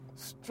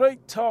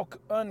Straight Talk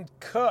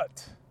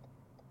Uncut.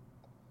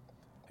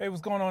 Hey,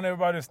 what's going on,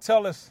 everybody? It's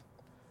Tellis,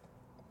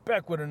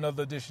 back with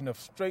another edition of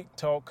Straight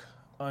Talk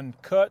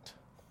Uncut.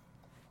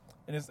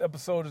 And this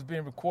episode is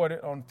being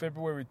recorded on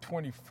February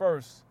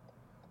 21st,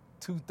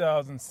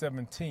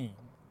 2017.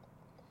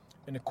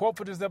 And the quote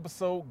for this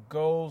episode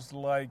goes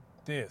like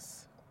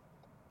this: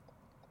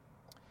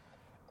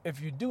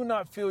 if you do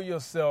not feel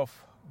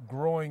yourself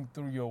growing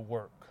through your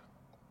work,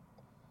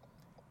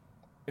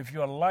 if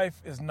your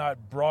life is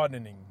not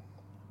broadening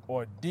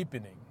or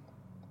deepening,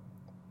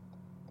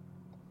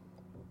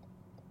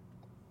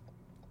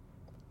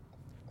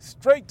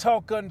 Straight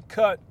Talk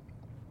Uncut.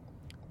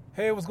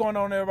 Hey, what's going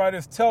on, everybody?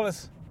 It's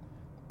Tellis,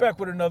 back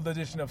with another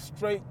edition of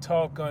Straight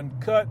Talk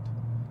Uncut.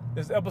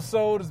 This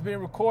episode is being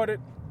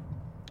recorded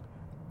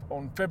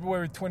on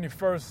February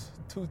 21st,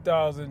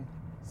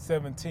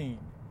 2017.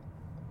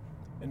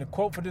 And the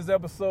quote for this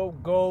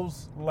episode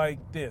goes like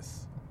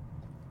this: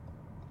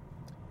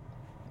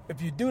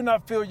 if you do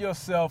not feel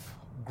yourself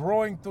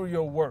growing through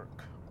your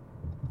work,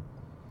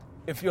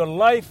 if your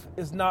life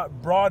is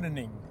not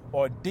broadening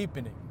or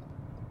deepening,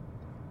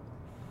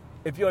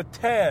 if your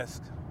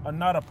tasks are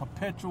not a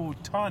perpetual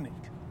tonic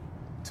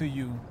to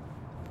you,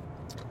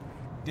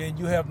 then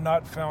you have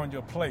not found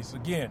your place.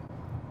 Again,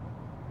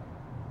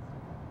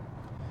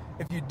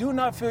 if you do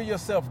not feel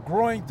yourself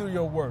growing through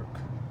your work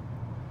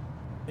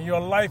and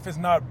your life is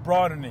not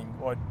broadening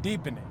or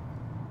deepening,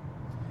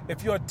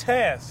 if your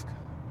tasks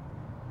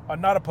are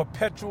not a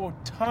perpetual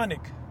tonic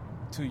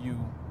to you,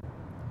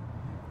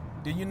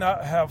 then you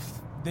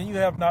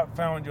have not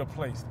found your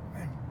place.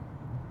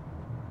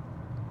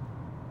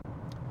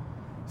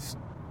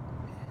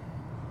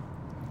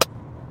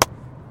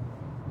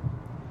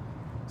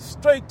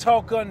 Straight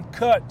Talk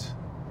Uncut.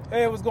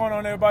 Hey, what's going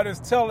on, everybody?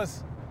 It's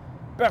Tellis,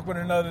 back with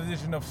another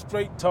edition of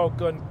Straight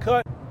Talk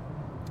Uncut.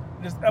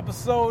 This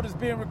episode is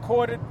being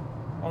recorded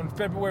on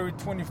February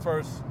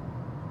 21st,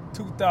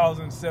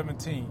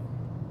 2017.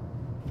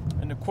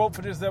 And the quote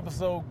for this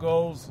episode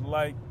goes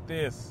like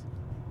this: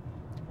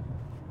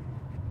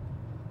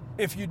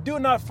 if you do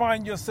not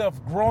find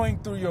yourself growing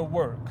through your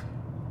work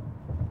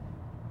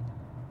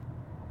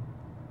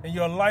and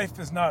your life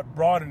is not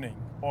broadening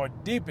or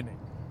deepening,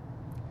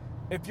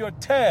 if your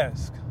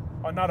tasks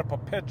are not a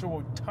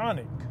perpetual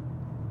tonic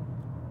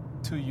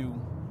to you,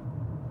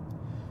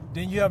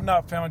 then you have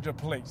not found your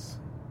place.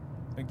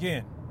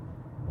 Again,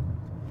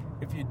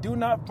 if you do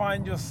not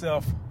find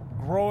yourself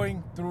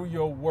growing through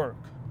your work,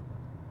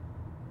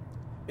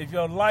 if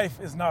your life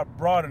is not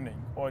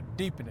broadening or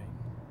deepening,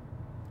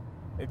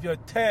 if your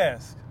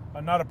tasks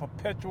are not a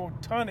perpetual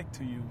tonic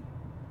to you,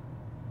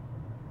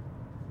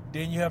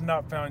 then you have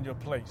not found your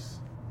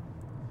place.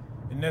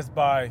 And that's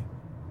by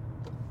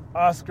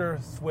Oscar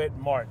Sweat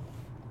Martin.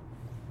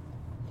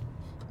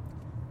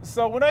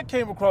 So when I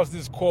came across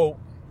this quote,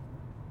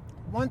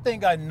 one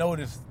thing I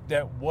noticed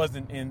that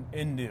wasn't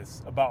in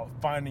this about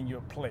finding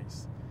your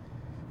place,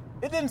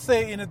 it didn't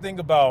say anything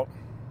about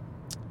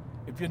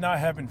if you're not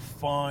having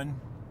fun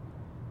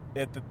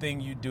at the thing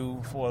you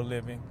do for a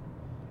living,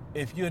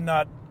 if you're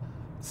not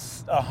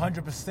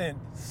 100%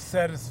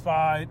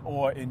 satisfied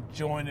or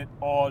enjoying it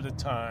all the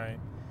time.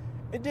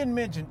 It didn't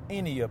mention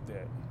any of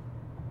that.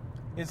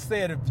 It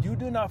said if you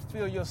do not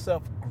feel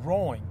yourself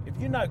growing, if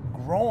you're not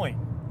growing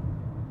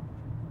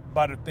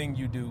by the thing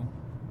you do,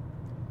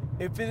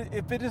 if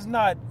it is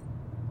not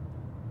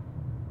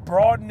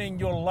broadening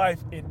your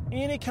life in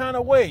any kind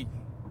of way,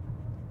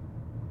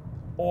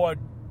 or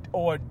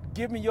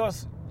giving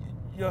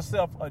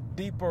yourself a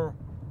deeper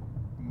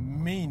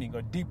meaning,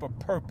 a deeper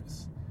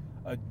purpose,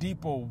 a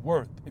deeper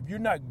worth, if you're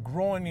not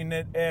growing in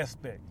that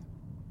aspect,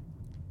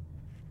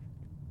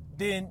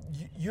 then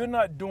you're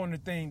not doing the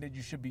thing that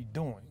you should be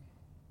doing.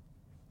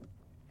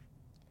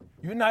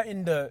 You're not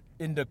in the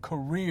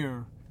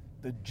career,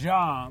 the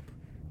job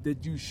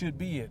that you should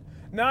be in.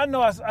 Now, I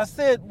know I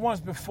said once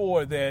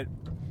before that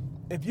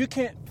if you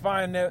can't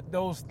find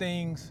those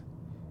things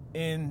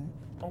I'm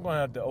going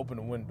to have to open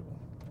the window.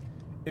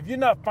 If you're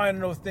not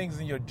finding those things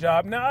in your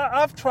job, now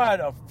I've tried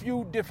a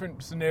few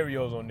different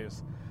scenarios on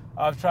this.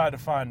 I've tried to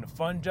find a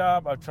fun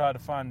job. I've tried to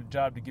find a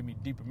job to give me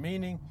deeper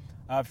meaning.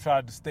 I've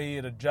tried to stay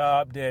at a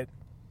job that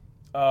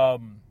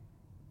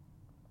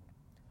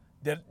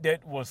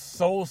was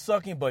soul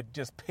sucking, but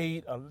just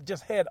paid,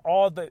 just had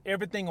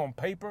everything on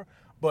paper.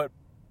 But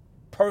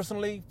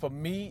personally, for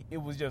me, it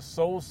was just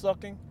soul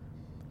sucking.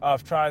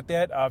 I've tried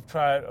that. I've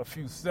tried a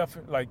few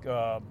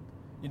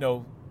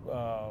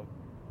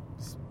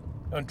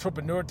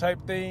entrepreneur type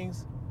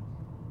things.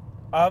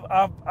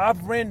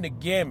 I've ran the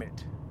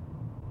gamut.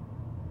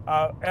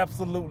 I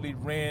absolutely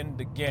ran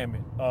the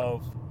gamut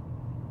of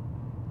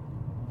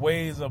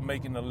ways of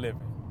making a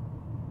living.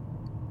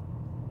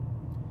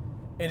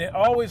 And it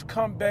always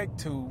comes back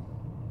to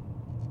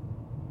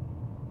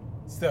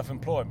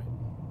self-employment.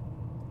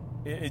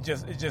 It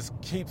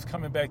just keeps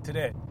coming back to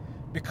that.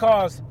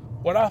 Because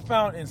what I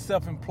found in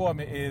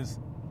self-employment is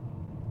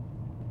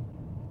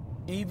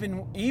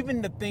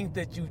even the things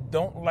that you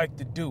don't like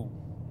to do,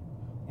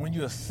 when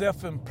you're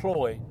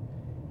self-employed,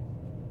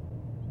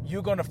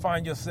 you're going to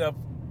find yourself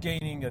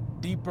gaining a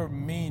deeper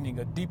meaning,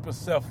 a deeper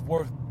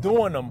self-worth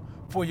doing them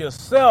for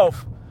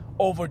yourself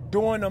over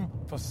doing them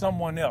for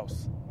someone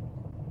else.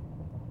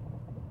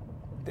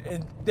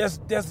 And that's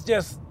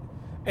just,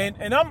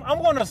 and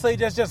I'm going to say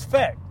that's just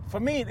fact. For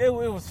me, it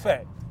was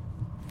fact.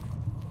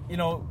 You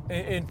know,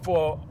 and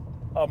for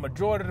a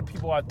majority of the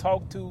people I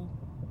talk to,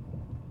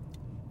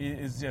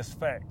 it's just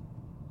fact.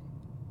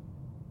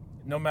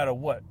 No matter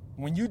what.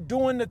 When you're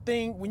doing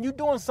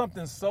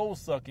something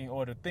soul-sucking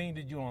or the thing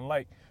that you don't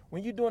like,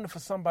 when you're doing it for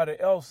somebody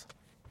else,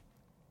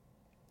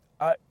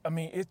 I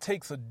mean, it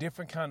takes a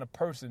different kind of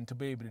person to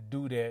be able to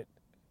do that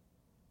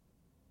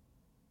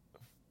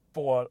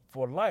for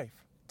life.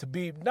 To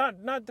be not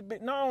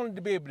only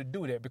to be able to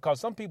do that, because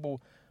some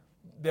people,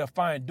 they're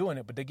fine doing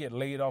it, but they get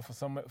laid off for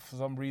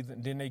some reason,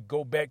 and then they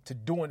go back to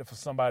doing it for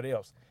somebody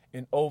else,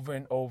 and over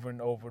and over and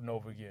over and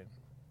over again.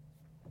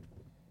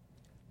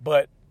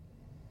 But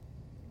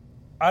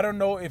I don't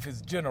know if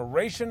it's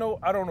generational.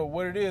 I don't know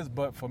what it is,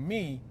 but for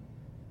me,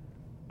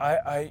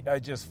 I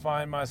just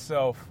find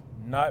myself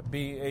not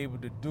being able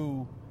to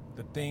do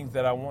the things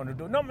that I want to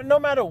do. No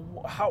matter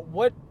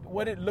what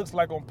it looks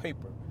like on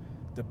paper,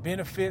 the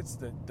benefits,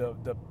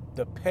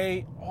 the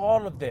pay,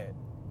 all of that.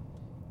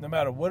 No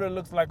matter what it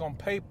looks like on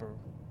paper,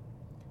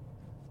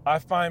 I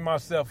find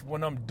myself,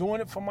 when I'm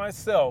doing it for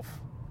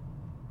myself,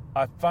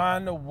 I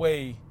find a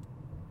way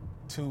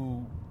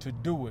to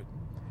do it.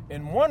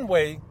 And one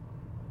way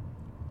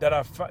that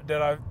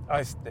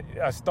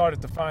I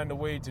started to find a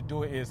way to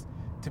do it is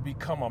to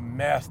become a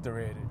master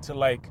at it, to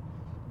like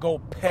go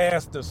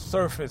past the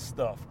surface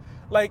stuff.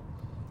 Like,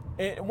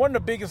 one of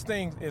the biggest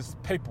things is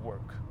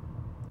paperwork.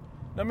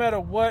 No matter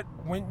what,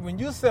 when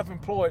you're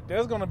self-employed,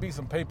 there's going to be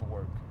some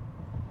paperwork.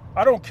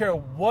 I don't care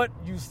what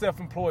you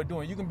self-employed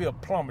doing. You can be a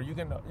plumber. You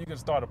can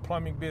start a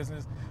plumbing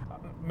business.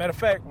 Matter of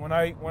fact, when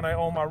I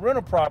owned my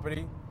rental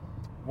property,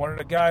 one of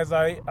the guys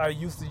I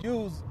used to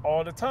use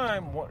all the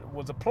time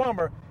was a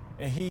plumber,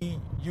 and he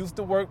used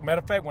to work. Matter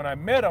of fact, when I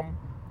met him,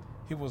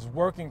 he was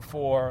working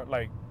for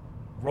like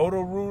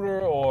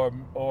Roto-Rooter or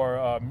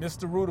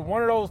Mr. Rooter,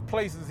 one of those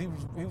places he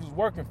was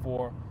working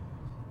for,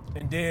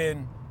 and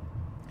then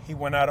he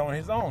went out on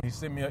his own. He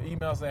sent me an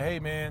email saying, "Hey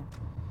man,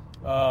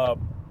 I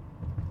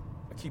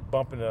keep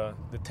bumping the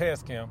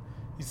task cam."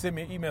 He sent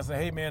me an email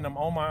saying, "Hey man, I'm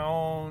on my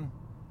own.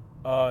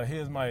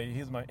 Here's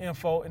my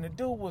info." And the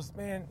dude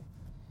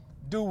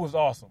was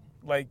awesome.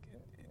 Like,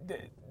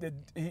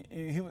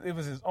 it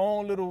was his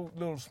own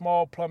little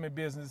small plumbing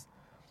business,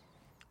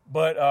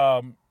 but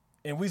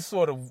and we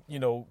sort of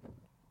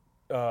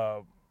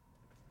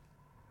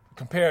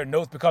compared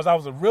notes, because I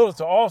was a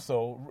realtor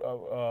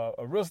also,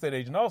 a real estate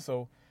agent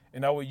also,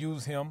 and I would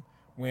use him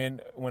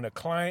when a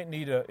client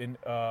needed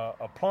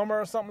a plumber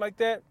or something like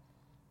that.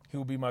 He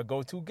would be my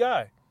go-to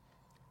guy.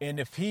 And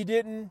if he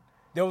didn't,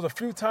 there was a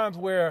few times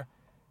where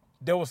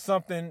there was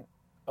something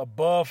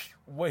above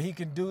what he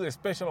can do,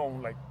 especially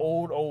on like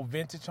old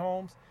vintage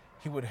homes,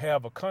 he would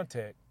have a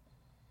contact.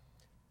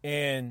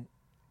 And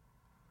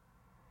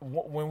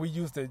when we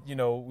used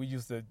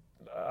to,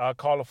 I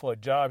call him for a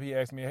job. He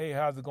asked me, "Hey,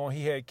 how's it going?"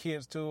 He had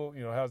kids too,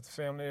 how's the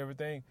family and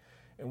everything.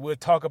 And we'll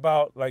talk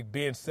about like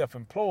being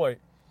self-employed.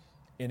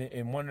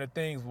 And one of the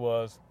things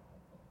was,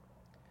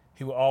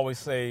 he would always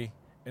say,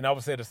 and I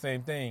would say the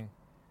same thing,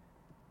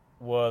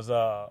 was,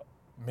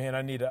 "Man,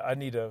 I need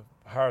to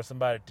hire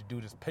somebody to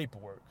do this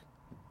paperwork."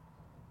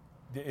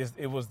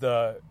 It was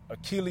the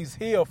Achilles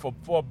heel for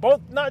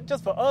both, not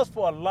just for us,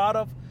 for a lot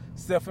of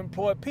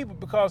self-employed people,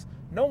 because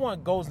no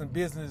one goes in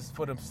business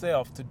for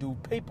themselves to do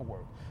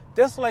paperwork.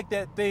 That's like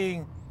that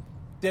thing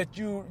that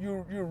you're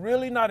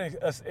really not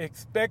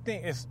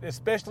expecting,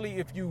 especially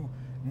if you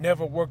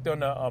never worked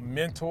on a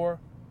mentor.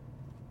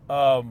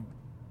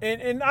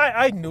 And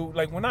I knew,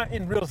 like, when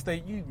in real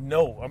estate,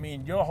 I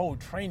mean, your whole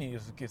training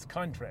is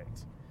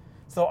contracts.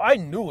 So I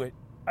knew it.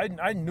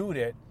 I knew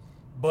that,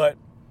 but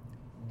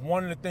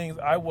one of the things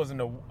I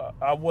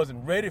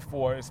wasn't ready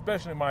for,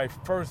 especially my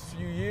first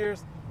few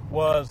years,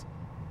 was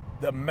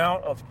the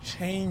amount of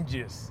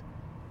changes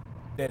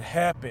that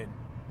happened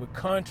with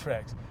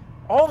contracts.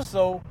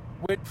 Also,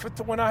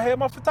 when I had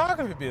my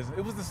photography business,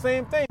 it was the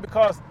same thing,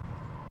 because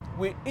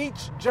with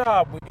each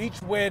job, with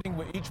each wedding,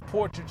 with each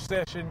portrait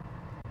session,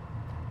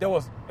 it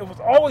was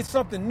always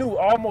something new.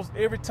 Almost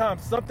every time,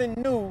 something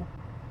new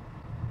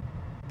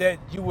that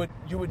you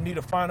would need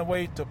to find a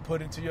way to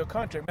put into your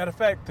contract. Matter of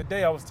fact,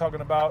 today I was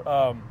talking about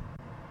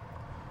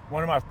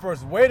one of my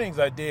first weddings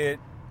I did,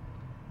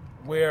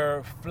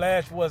 where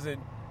Flash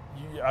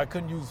I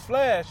couldn't use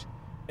Flash,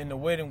 and the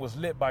wedding was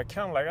lit by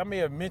candlelight. I may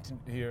have mentioned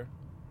it here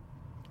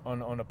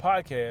on the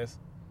podcast,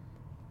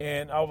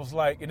 and I was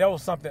like, and that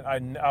was something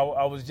I'm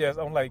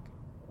like,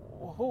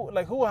 who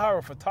will hire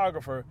a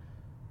photographer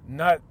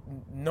not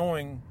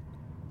knowing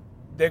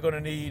they're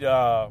gonna need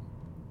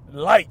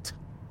light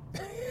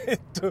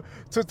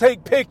to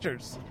take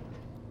pictures?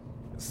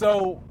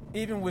 So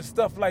even with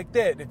stuff like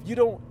that, if you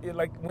don't,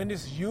 like, when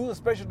it's you,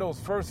 especially those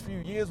first few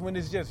years when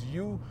it's just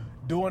you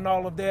doing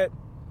all of that,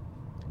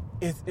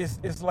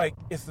 it's like,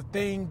 it's the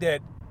thing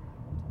that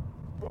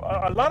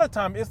a lot of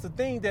time it's the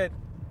thing that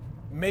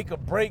make or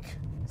break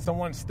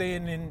someone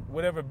staying in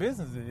whatever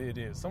business it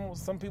is.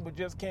 Some people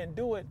just can't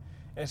do it,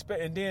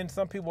 and then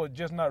some people are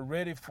just not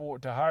ready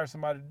to hire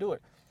somebody to do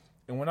it.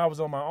 And when I was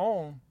on my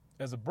own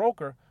as a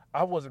broker,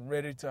 I wasn't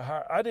ready to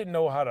hire. I didn't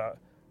know how to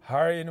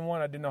hire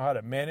anyone. I didn't know how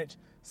to manage.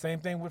 Same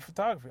thing with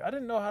photography. I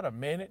didn't know how to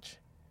manage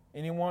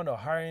anyone or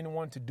hire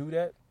anyone to do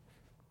that.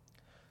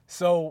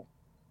 So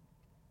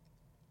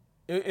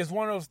it's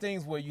one of those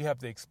things where you have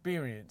to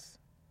experience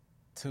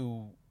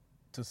to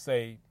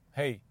say,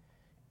 hey,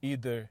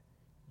 either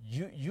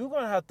you're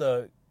going to have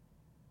to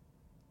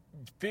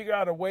figure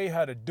out a way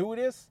how to do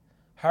this,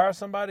 hire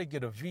somebody,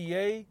 get a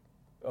VA,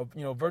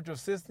 virtual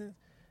assistant,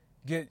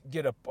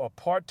 get a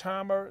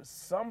part-timer,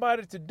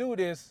 somebody to do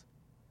this,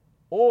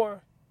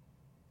 or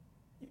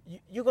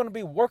you're going to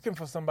be working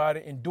for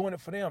somebody and doing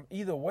it for them.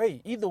 Either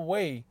way,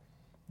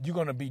 you're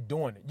going to be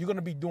doing it. You're going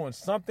to be doing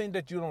something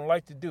that you don't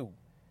like to do.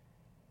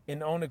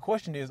 And the only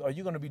question is, are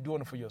you going to be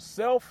doing it for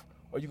yourself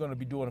or are you going to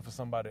be doing it for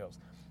somebody else?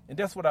 And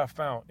that's what I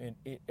found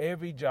in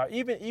every job.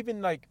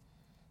 Even like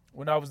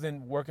when I was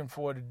working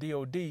for the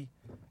DOD,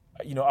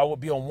 I would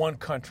be on one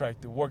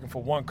contractor, working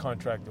for one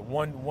contractor,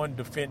 one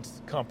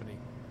defense company.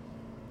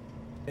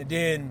 And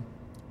then,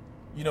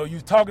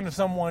 you're talking to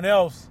someone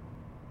else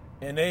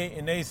and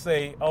they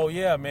say, oh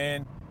yeah,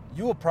 man,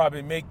 you would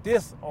probably make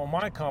this on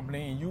my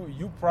company and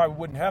you probably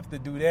wouldn't have to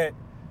do that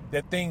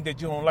thing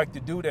that you don't like to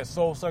do, that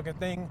soul-sucking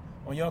thing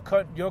on your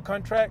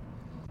contract.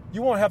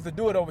 You won't have to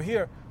do it over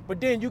here. But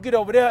then you get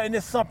over there and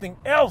there's something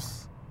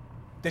else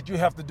that you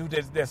have to do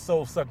that's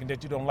soul-sucking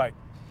that you don't like.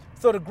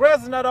 So the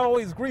grass is not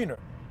always greener.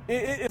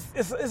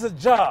 It's a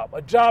job.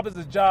 A job is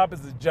a job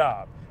is a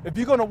job. If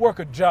you're going to work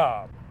a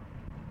job,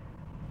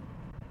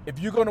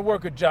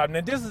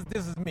 now this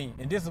is me,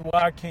 and this is what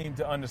I came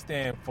to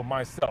understand for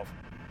myself.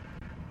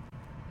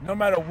 No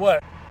matter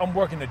what, I'm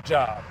working a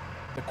job.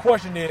 The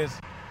question is,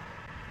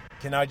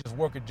 can I just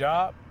work a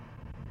job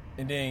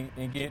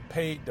and get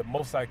paid the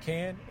most I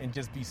can and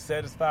just be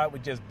satisfied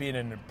with just being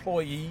an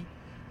employee,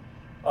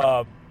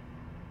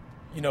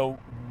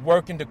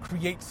 working to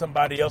create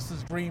somebody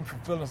else's dream,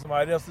 fulfilling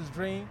somebody else's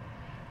dream?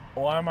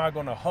 Or am I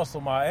going to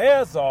hustle my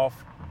ass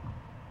off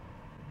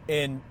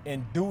and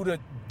do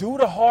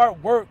the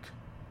hard work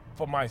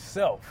for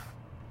myself?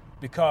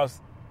 Because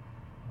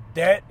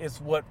that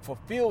is what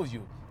fulfills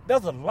you.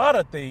 There's a lot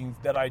of things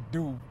that I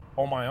do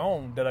on my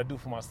own, that I do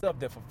for myself,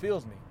 that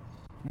fulfills me.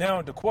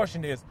 Now the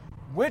question is,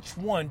 which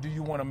one do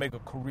you want to make a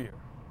career?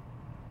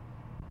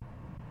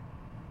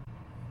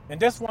 And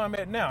that's where I'm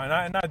at now.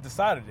 And I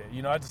decided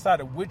that. I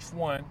decided which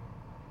one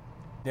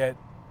that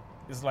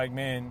is like,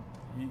 man,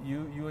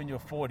 you in your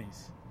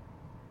 40s.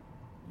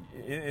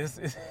 It's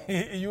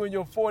you in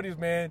your 40s,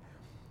 man.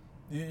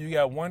 You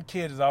got one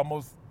kid that's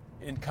almost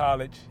in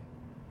college.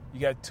 You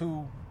got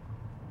two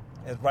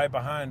that's right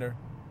behind her.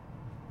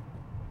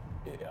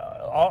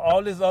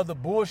 All this other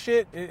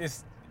bullshit,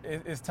 it's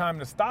time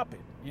to stop it.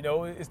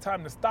 It's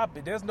time to stop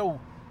it. There's no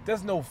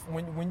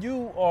when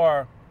you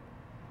are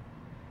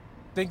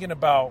thinking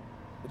about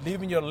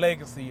leaving your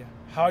legacy,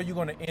 how you're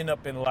going to end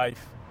up in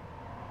life,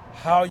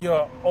 how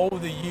your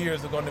older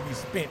years are going to be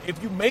spent.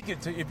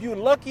 If you're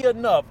lucky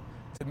enough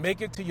to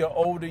make it to your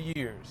older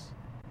years,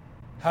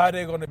 how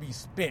they're going to be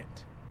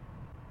spent.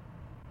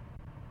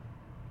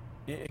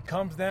 It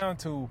comes down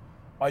to,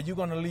 are you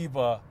going to leave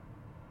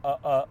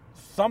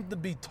something to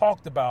be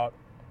talked about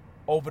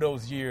over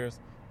those years,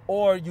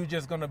 or are you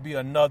just going to be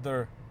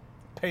another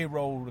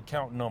payroll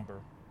account number?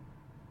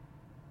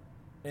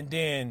 And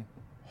then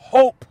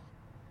hope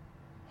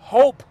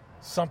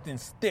something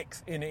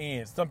sticks in the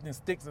end. Something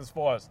sticks as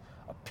far as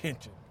a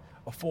pension,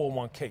 a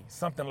 401k,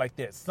 something like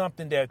that.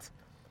 Something that's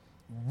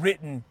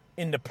written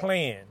in the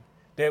plan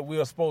that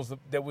we're supposed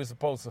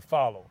to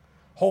follow.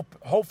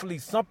 Hopefully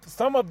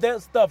some of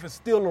that stuff is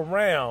still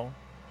around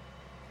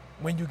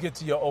when you get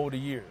to your older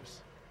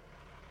years.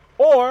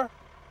 Or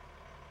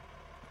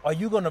are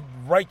you going to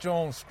write your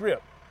own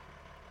script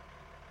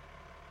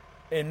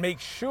and make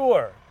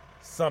sure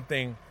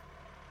something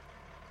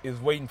is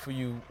waiting for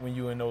you when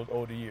you're in those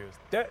older years?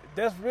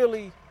 That's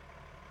really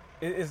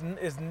those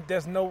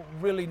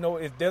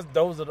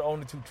are the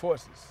only two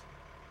choices.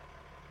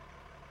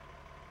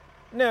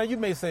 Now you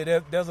may say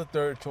there's a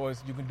third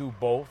choice. You can do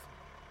both,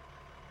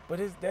 but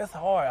that's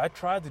hard. I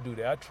tried to do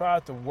that. I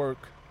tried to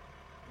work,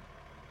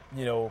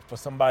 for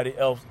somebody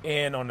else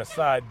and on the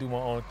side do my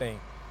own thing.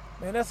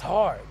 Man, that's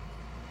hard.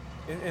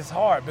 It's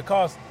hard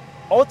because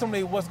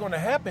ultimately what's going to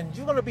happen,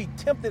 you're going to be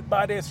tempted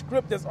by that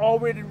script that's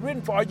already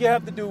written for. All you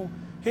have to do,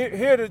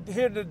 here are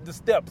the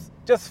steps.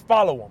 Just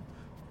follow them.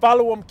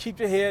 Follow them. Keep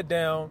your head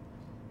down.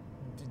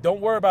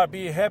 Don't worry about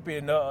being happy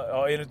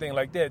or anything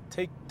like that.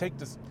 Take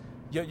this.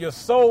 Your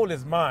soul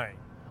is mine.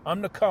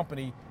 I'm the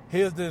company.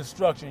 Here's the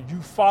instructions.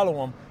 You follow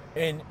them,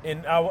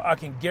 and I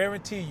can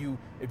guarantee you,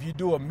 if you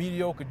do a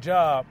mediocre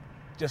job,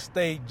 just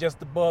stay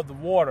just above the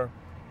water,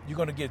 you're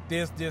going to get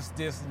this,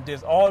 and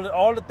this.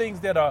 All the things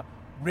that are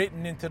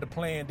written into the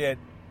plan that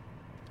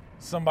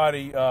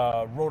somebody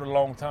wrote a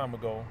long time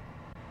ago.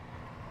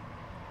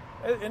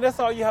 And that's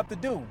all you have to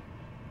do.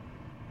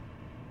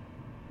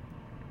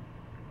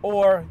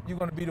 or you're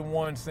going to be the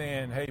one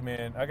saying, hey,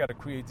 man, I got to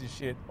create this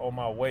shit on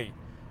my way.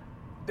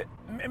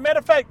 Matter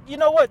of fact, you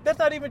know what? That's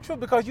not even true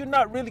because you're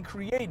not really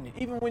creating it.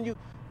 Even when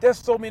there's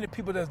so many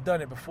people that's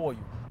done it before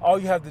you. All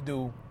you have to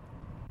do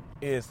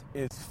is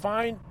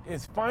find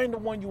the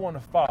one you want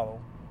to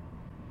follow,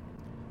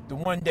 the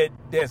one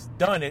that's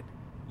done it,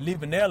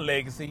 leaving their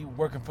legacy,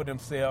 working for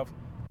themselves.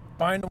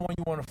 Find the one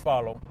you want to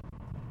follow,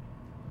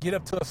 get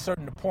up to a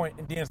certain point,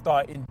 and then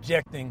start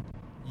injecting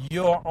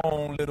your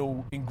own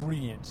little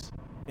ingredients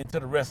into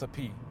the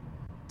recipe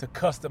to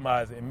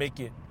customize it and make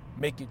it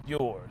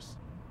yours.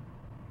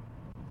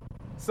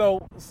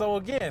 So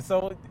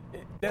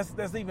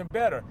that's even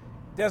better.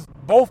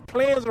 Both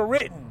plans are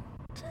written.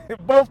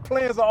 Both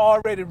plans are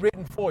already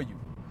written for you.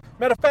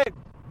 Matter of fact,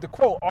 the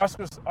quote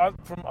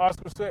from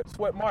Oscar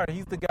Sweat-Martin,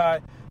 he's the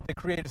guy that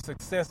created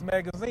Success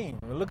Magazine.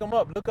 Look him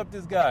up. Look up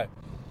this guy.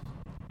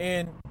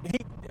 And he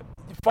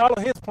follow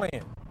his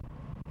plan.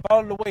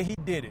 Follow the way he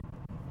did it.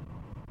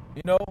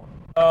 You know?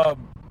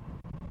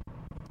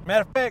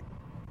 Matter of fact,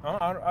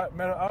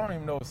 I don't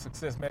even know if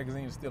Success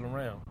Magazine is still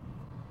around.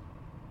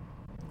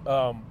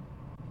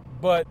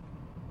 But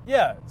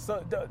yeah,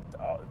 so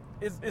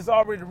it's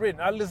already written.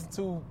 I listen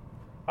to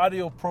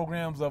audio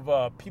programs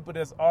of people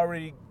that's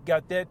already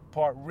got that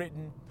part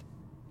written,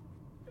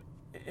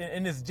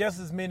 and it's just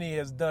as many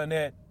has done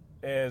that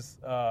as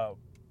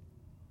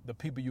the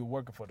people you're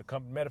working for.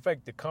 Matter of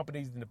fact, the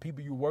companies and the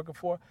people you're working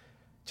for,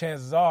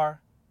 chances are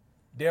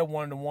they're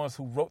one of the ones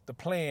who wrote the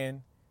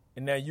plan,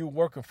 and now you're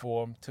working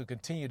for them to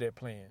continue that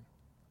plan.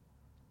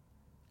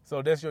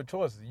 So that's your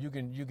choice. You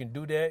can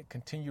do that.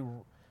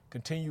 Continue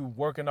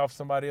working off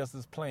somebody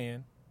else's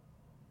plan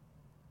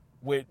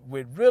with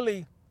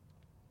really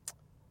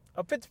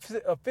a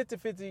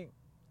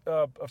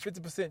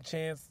 50%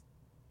 chance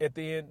at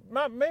the end,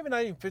 maybe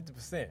not even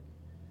 50%,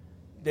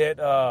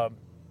 that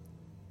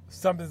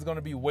something's going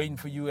to be waiting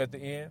for you at the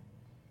end.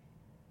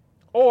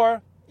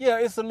 Or yeah,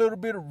 it's a little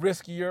bit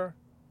riskier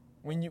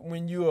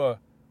when you are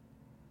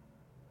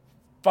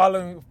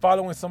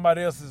following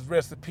somebody else's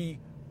recipe,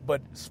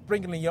 but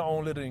sprinkling your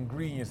own little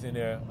ingredients in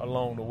there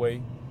along the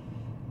way.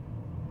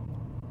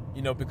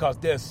 You know, because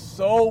there's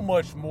so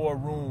much more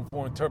room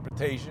for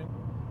interpretation.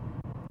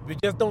 We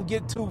just don't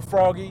get too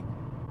froggy.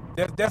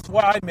 That's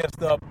why I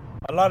messed up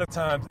a lot of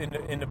times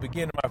in the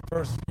beginning of my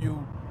first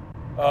few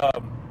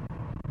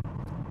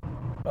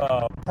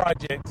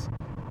projects.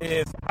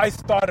 Is I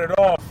started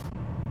off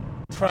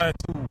trying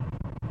to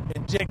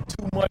inject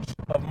too much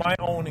of my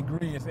own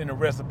ingredients in the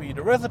recipe.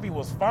 The recipe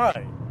was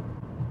fine.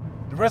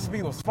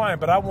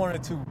 But I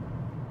wanted to.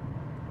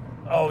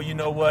 Oh, you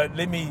know what?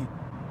 Let me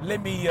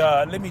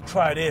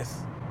try this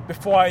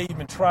before I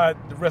even tried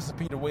the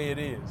recipe the way it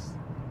is.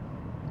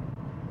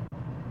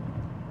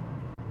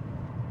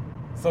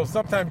 So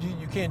sometimes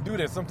you can't do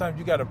that. Sometimes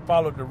you got to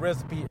follow the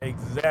recipe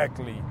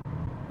exactly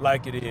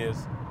like it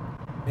is.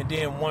 And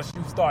then once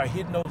you start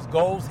hitting those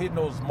goals, hitting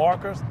those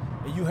markers,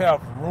 and you have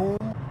room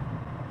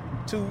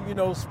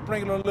to,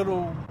 sprinkle a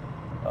little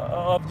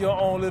of your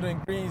own little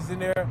ingredients in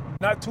there.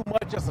 Not too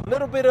much, just a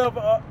little bit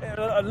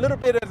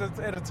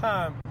at a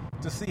time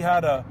to see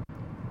how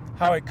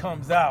it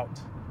comes out.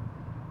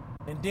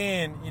 And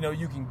then,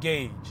 you can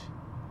gauge.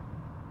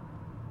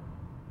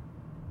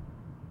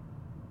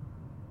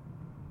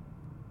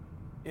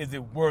 Is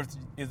it worth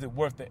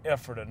the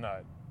effort or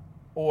not?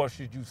 Or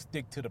should you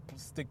stick to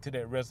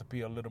that recipe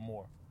a little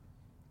more?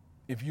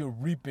 If you're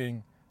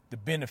reaping the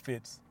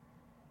benefits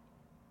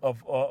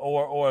of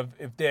or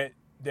if that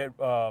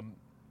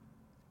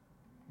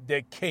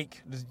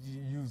cake, let's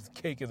use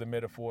cake as a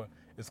metaphor,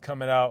 is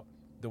coming out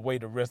the way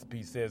the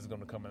recipe says it's going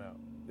to come out.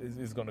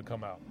 Is going to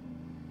come out.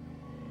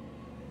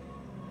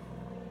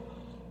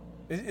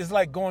 It's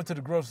like going to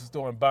the grocery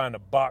store and buying a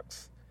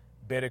box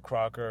Betty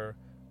Crocker,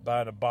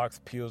 buying a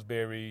box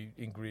Pillsbury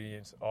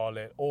ingredients, all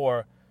that,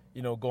 or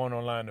going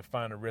online to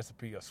find a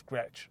recipe from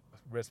scratch,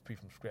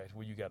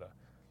 where you gotta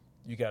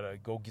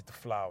go get the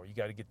flour, you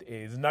gotta get the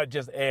eggs. It's not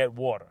just add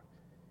water.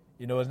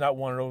 It's not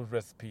one of those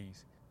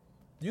recipes.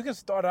 You can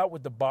start out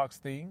with the box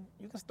thing.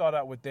 You can start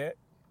out with that.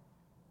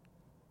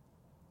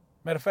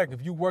 Matter of fact,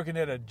 if you're working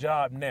at a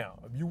job now,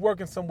 if you're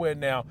working somewhere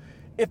now,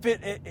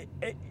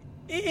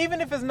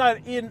 even if it's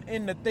not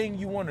in the thing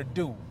you want to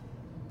do,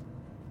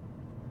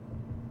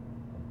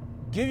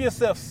 give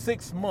yourself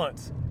 6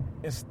 months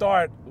and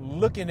start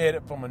looking at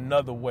it from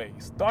another way.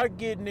 Start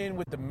getting in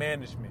with the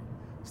management.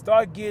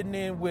 Start getting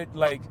in with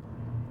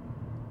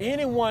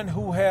anyone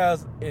who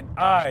has an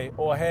eye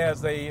or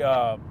has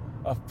a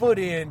foot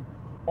in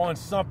on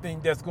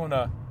something that's going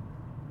to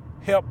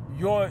help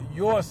your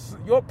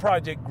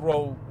project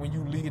grow when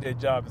you leave that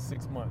job in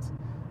 6 months.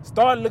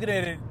 Start looking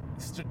at it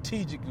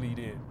strategically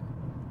then.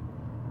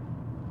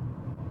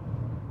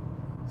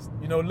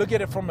 Look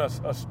at it from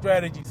a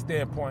strategy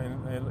standpoint.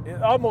 And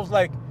it's almost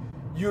like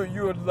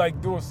you're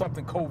like doing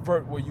something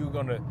covert where you're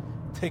going to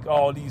take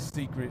all these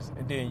secrets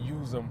and then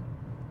use them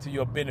to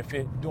your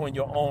benefit, doing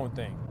your own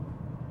thing.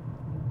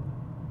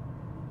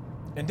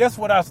 And that's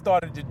what I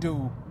started to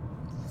do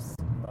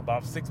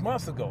about 6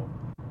 months ago.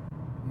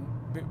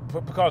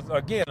 because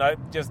again, I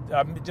just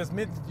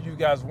mentioned to you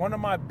guys, one of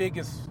my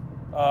biggest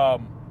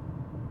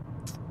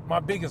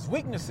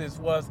weaknesses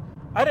was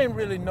I didn't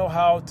really know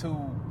how to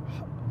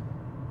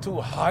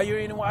hire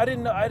anyone.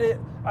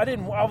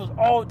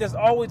 That's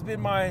always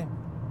been my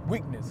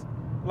weakness.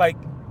 Like,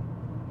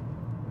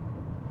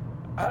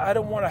 I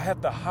don't want to have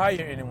to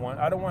hire anyone.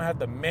 I don't want to have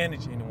to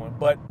manage anyone.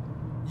 But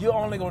you're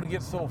only going to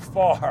get so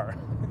far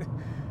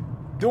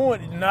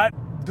doing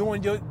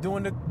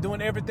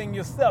everything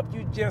yourself.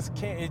 You just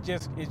can't. You're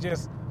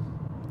just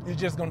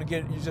going to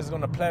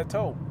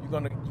plateau. You're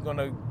going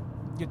to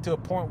get to a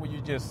point where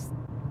you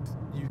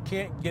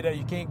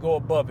can't go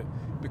above it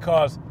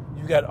because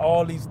you got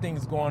all these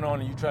things going on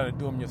and you're trying to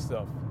do them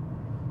yourself.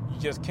 You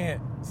just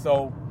can't.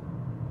 So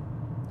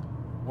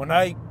when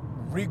I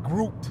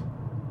regrouped,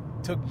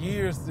 took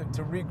years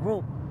to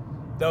regroup,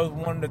 that was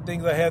one of the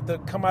things I had to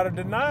come out of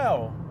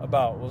denial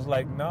about. Was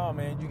like, no,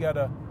 man, you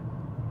gotta,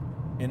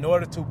 in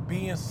order to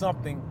be in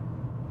something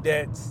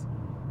that's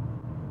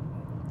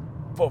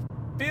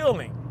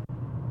fulfilling,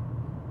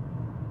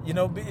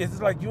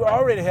 it's like you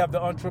already have the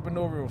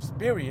entrepreneurial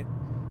spirit.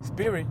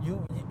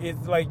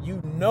 It's like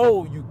you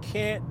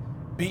can't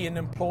be an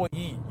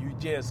employee. You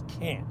just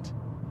can't.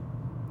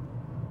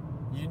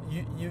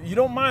 You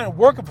don't mind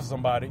working for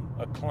somebody,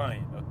 a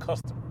client, a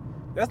customer.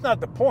 That's not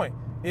the point.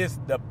 It's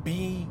the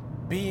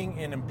being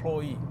an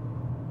employee.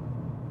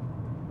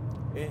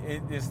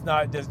 It's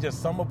not. There's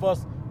just some of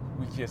us,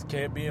 we just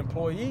can't be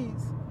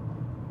employees.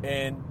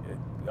 And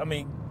I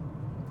mean,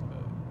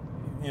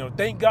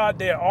 thank God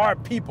there are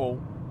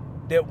people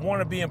that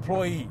want to be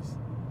employees,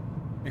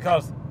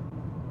 because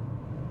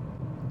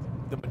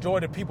the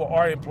majority of people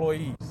are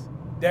employees.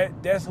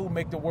 That's who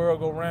make the world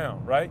go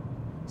round, right?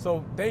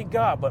 So thank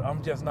God, but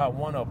I'm just not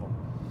one of them.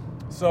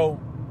 So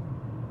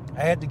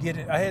I had to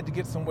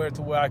get somewhere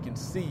to where I can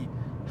see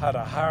how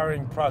the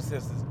hiring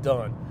process is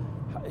done.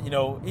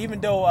 Even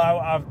though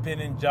I've been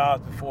in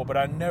jobs before, but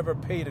I never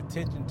paid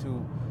attention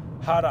to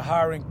how the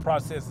hiring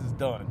process is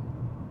done,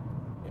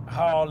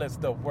 how all that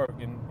stuff works.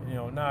 And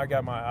now I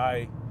got my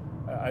eye,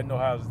 I know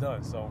how it's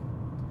done. So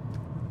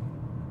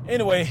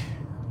anyway,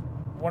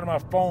 one of my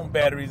phone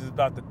batteries is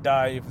about to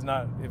die if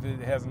it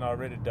hasn't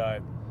already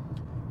died.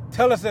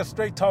 Tell us at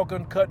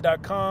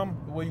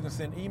straighttalkuncut.com, where you can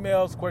send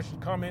emails,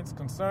 questions, comments,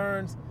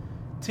 concerns.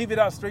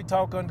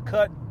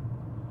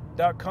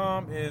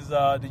 tv.straighttalkuncut.com is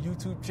the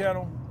YouTube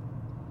channel.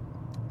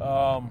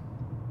 I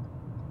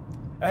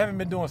haven't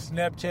been doing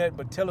Snapchat,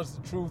 but tell us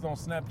the truth on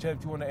Snapchat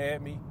if you want to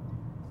add me.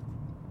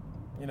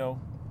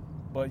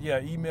 But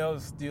yeah, email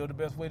is still the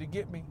best way to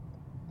get me.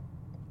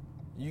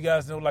 You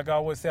guys know, like I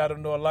always say, I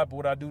don't know a lot, but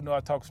what I do know,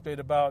 I talk straight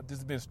about. This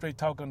has been Straight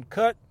Talk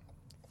Uncut.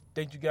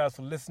 Thank you guys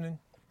for listening,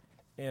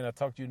 and I'll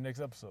talk to you in the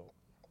next episode.